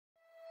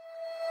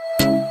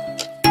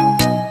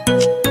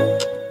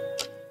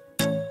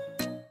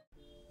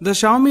The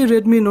Xiaomi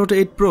Redmi Note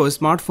 8 Pro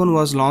smartphone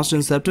was launched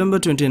in September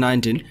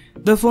 2019.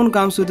 The phone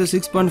comes with a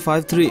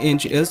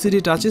 6.53-inch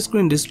LCD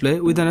touchscreen display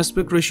with an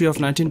aspect ratio of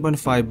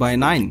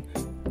 19.5:9.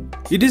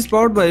 It is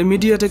powered by a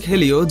MediaTek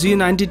Helio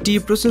G90T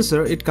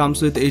processor. It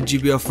comes with 8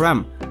 GB of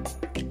RAM.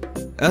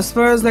 As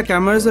far as the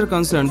cameras are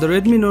concerned, the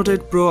Redmi Note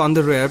 8 Pro on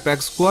the rear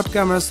packs quad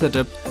camera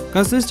setup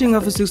consisting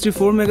of a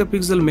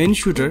 64-megapixel main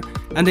shooter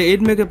and a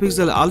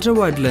 8-megapixel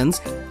ultra-wide lens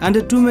and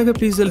a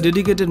 2-megapixel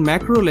dedicated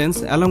macro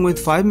lens along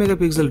with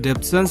 5-megapixel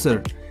depth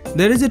sensor.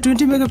 There is a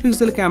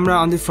 20-megapixel camera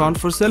on the front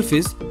for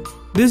selfies.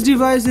 This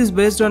device is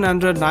based on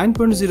Android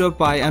 9.0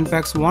 Pie and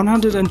packs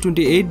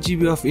 128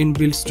 GB of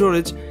inbuilt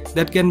storage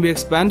that can be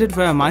expanded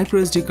via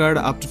microSD card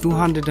up to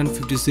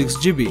 256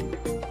 GB.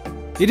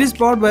 It is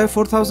powered by a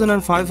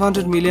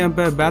 4500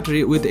 mAh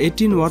battery with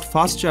 18-watt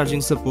fast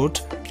charging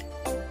support.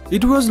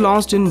 It was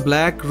launched in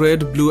black,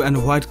 red, blue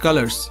and white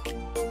colors.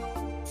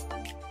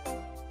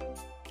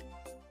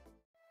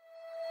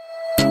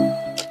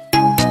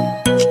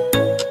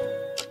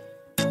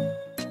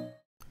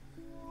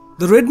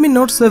 The Redmi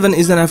Note 7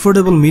 is an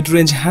affordable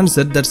mid-range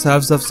handset that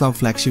serves up some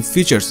flagship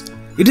features.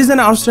 It is an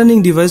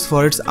outstanding device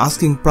for its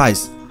asking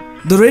price.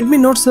 The Redmi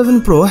Note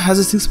 7 Pro has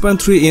a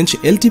 6.3-inch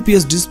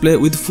LTPS display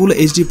with Full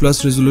HD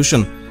Plus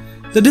resolution.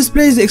 The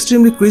display is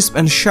extremely crisp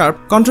and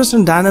sharp. Contrast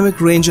and dynamic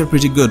range are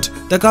pretty good.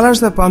 The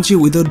colors are punchy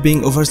without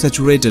being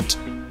oversaturated.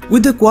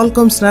 With the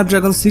Qualcomm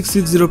Snapdragon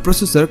 660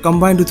 processor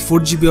combined with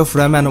 4 GB of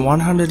RAM and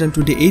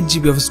 128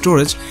 GB of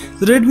storage,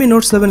 the Redmi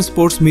Note 7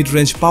 sports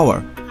mid-range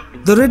power.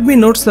 The Redmi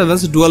Note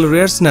 7's dual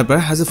rear snapper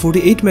has a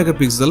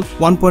 48-megapixel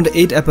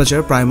 1.8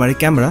 aperture primary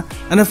camera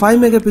and a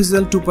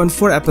 5-megapixel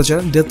 2.4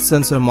 aperture depth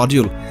sensor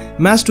module,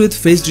 matched with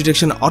face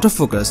detection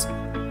autofocus.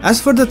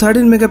 As for the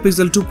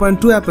 13-megapixel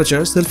 2.2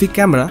 aperture selfie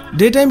camera,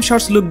 daytime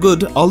shots look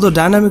good, although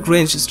dynamic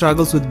range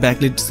struggles with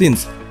backlit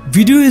scenes.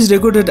 Video is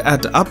recorded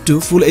at up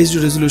to Full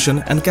HD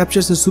resolution and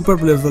captures a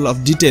superb level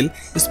of detail,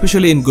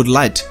 especially in good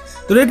light.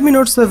 The Redmi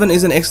Note 7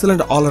 is an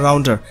excellent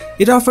all-rounder.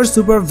 It offers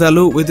superb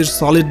value with its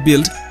solid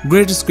build,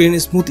 great screen,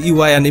 smooth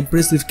UI and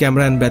impressive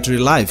camera and battery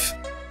life.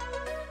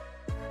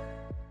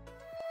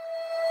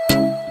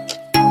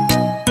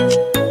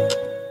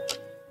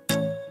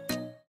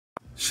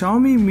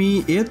 Xiaomi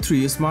Mi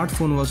A3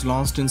 smartphone was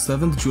launched in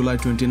 7th July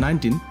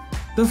 2019.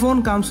 The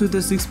phone comes with a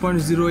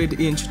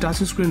 6.08-inch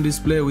touchscreen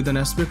display with an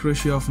aspect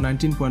ratio of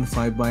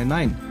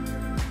 19.5:9.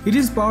 It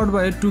is powered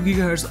by a 2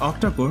 GHz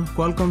octa-core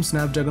Qualcomm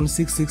Snapdragon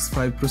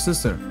 665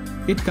 processor.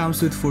 It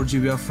comes with 4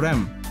 GB of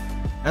RAM.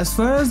 As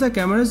far as the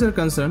cameras are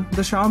concerned,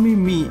 the Xiaomi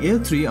Mi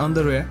A3 on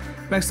the rear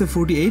packs a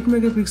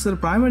 48-megapixel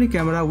primary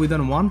camera with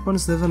an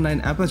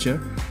 1.79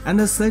 aperture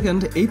and a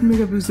second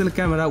 8-megapixel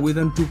camera with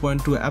an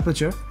 2.2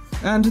 aperture,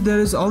 and there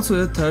is also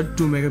a third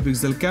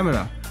 2-megapixel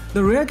camera.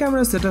 The rear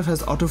camera setup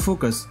has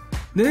autofocus.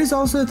 There is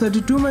also a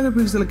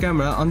 32-megapixel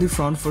camera on the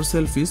front for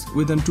selfies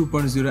with an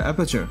 2.0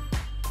 aperture.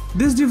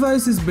 This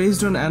device is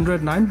based on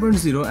Android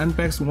 9.0 and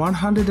packs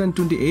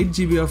 128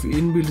 GB of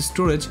inbuilt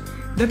storage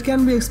that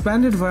can be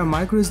expanded via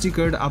microSD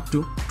card up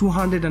to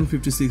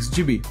 256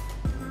 GB.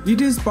 It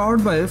is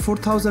powered by a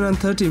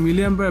 4030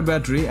 mAh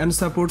battery and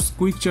supports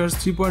Quick Charge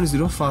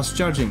 3.0 fast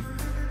charging.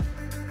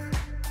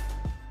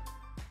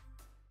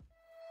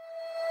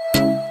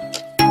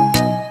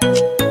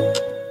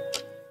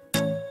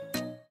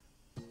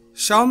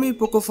 Xiaomi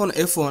Pocophone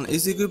F1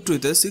 is equipped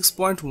with a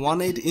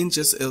 6.18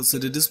 inches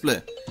LCD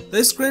display.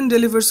 The screen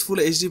delivers Full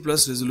HD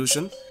Plus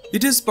resolution.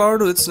 It is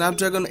powered with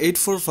Snapdragon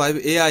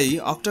 845 AIE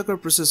octa-core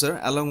processor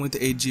along with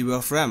 8 GB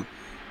of RAM.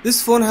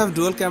 This phone have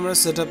dual camera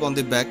setup on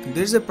the back.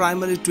 There is a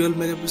primary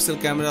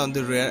 12-megapixel camera on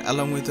the rear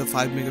along with a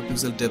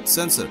 5-megapixel depth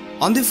sensor.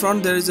 On the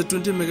front there is a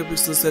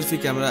 20-megapixel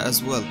selfie camera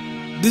as well.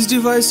 This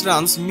device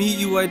runs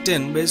MIUI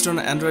 10 based on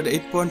Android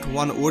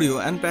 8.1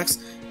 Oreo and packs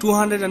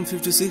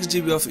 256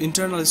 GB of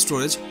internal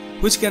storage,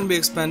 which can be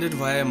expanded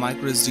via a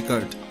microSD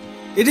card.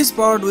 It is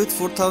powered with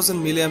 4000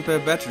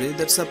 mAh battery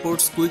that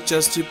supports Quick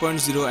Charge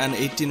 3.0 and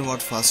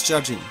 18-watt fast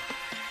charging.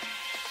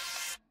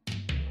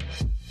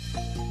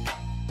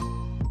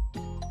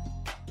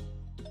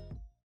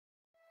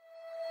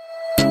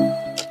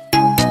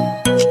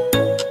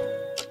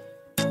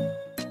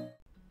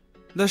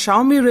 The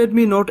Xiaomi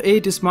Redmi Note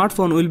 8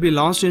 smartphone will be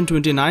launched in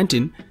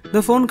 2019.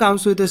 The phone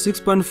comes with a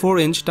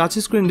 6.4-inch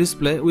touchscreen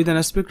display with an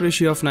aspect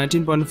ratio of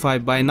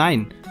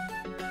 19.5:9.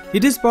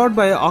 It is powered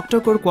by an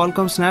octa-core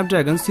Qualcomm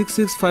Snapdragon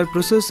 665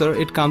 processor.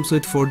 It comes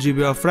with 4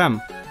 GB of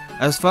RAM.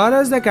 As far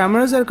as the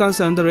cameras are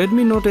concerned, the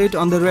Redmi Note 8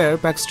 on the rear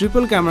packs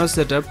triple camera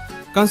setup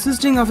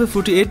consisting of a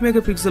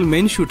 48-megapixel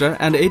main shooter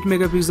and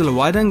 8-megapixel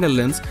wide-angle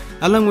lens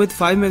along with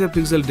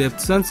 5-megapixel depth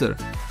sensor.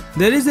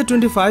 There is a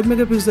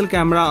 25-megapixel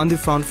camera on the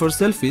front for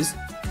selfies.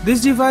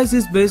 This device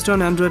is based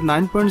on Android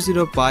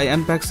 9.0 Pie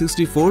and packs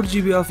 64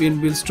 GB of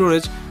inbuilt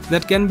storage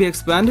that can be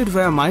expanded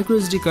via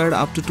microSD card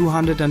up to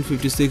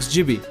 256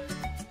 GB.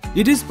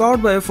 It is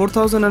powered by a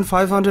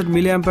 4500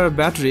 mAh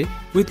battery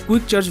with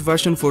Quick Charge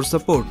version 4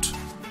 support.